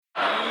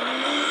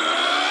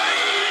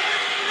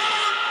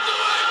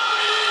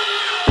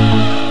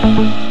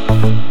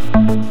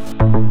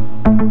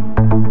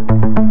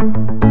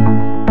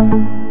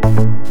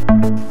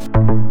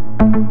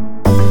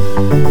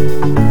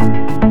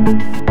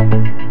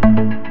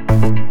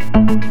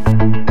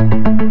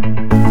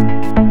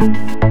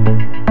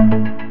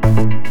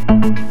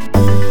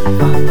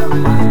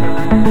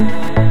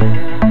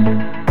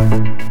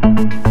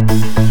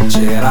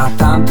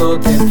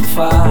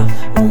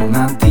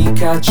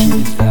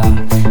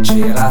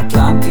C'era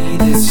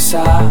Atlantide, si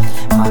sa,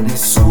 ma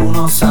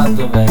nessuno sa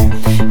dov'è.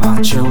 Ma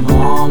c'è un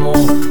uomo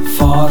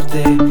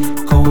forte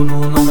con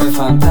un nome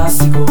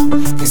fantastico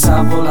che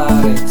sa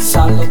volare,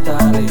 sa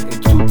lottare e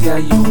tutti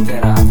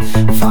aiuterà.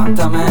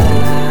 FANTAMAN,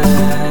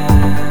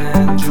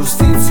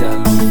 giustizia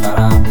lui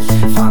farà.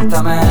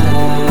 FANTAMAN.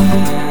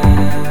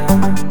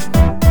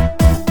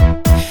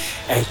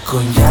 Ecco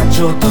in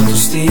viaggio Dottor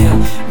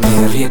Steel,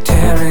 Mary e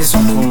Terry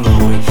sono con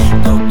lui.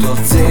 Dottor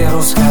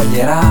Zero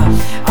scaglierà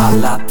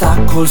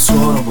all'attacco il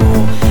suo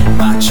robot.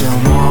 Ma c'è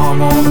un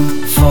uomo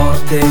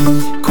forte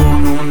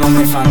con un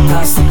nome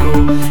fantastico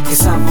che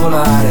sa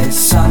volare,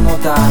 sa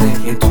nuotare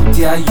e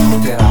tutti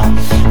aiuterà.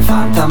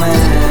 FANTAMAN,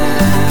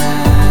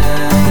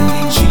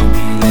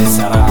 invincibile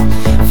sarà.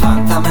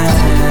 FANTAMAN,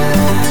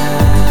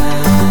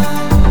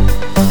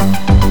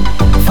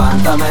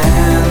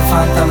 FANTAMAN,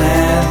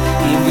 FANTAMAN,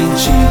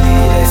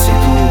 invincibile sei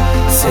tu,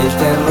 sei il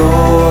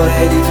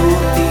terrore di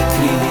tutti i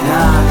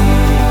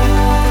criminali.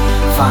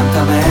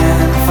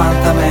 FANTAMAN,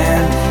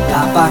 FANTAMAN,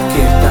 la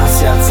bacchetta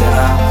si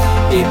alzerà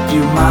e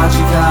più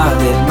magica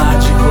del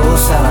magico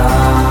sarà.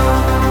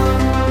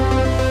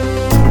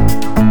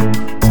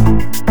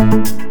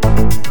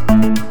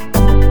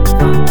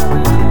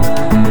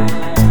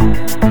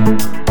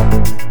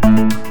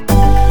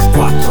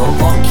 Quattro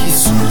occhi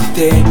su di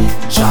te,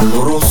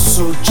 giallo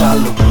rosso,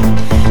 giallo blu,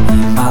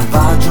 il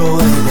malvagio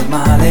re del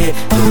male,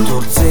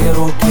 Dottor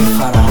Zero che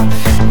farà.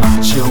 Ma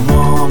c'è un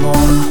uomo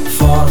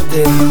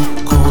forte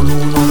con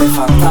un nome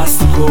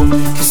fantastico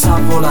che sa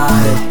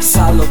volare,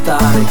 sa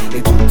lottare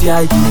e tutti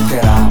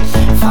aiuterà.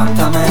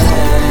 FANTAMAN,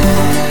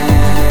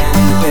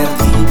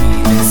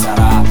 imperdibile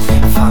sarà.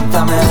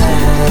 FANTAMAN,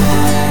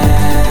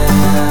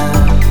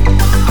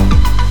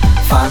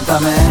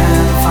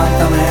 FANTAMAN,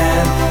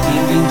 FANTAMAN,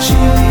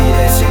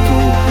 invincibile sei tu,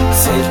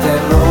 sei il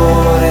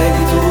terrore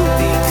di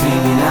tutti i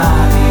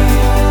criminali.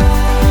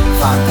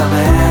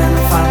 FANTAMAN,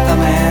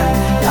 FANTAMAN,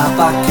 la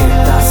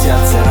bacchetta si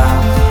alzerà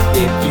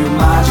e più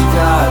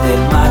magica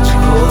del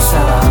magico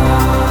sarà.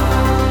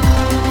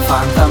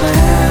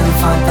 FANTAMAN,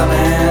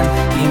 FANTAMAN,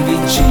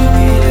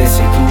 invincibile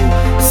sei tu,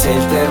 sei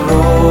il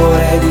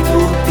terrore di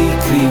tutti i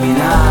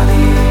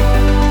criminali.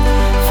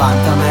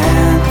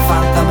 FANTAMAN,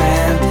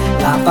 FANTAMAN,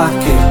 la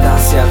bacchetta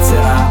si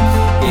alzerà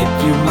e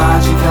più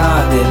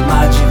magica del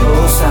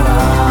magico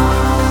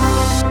sarà.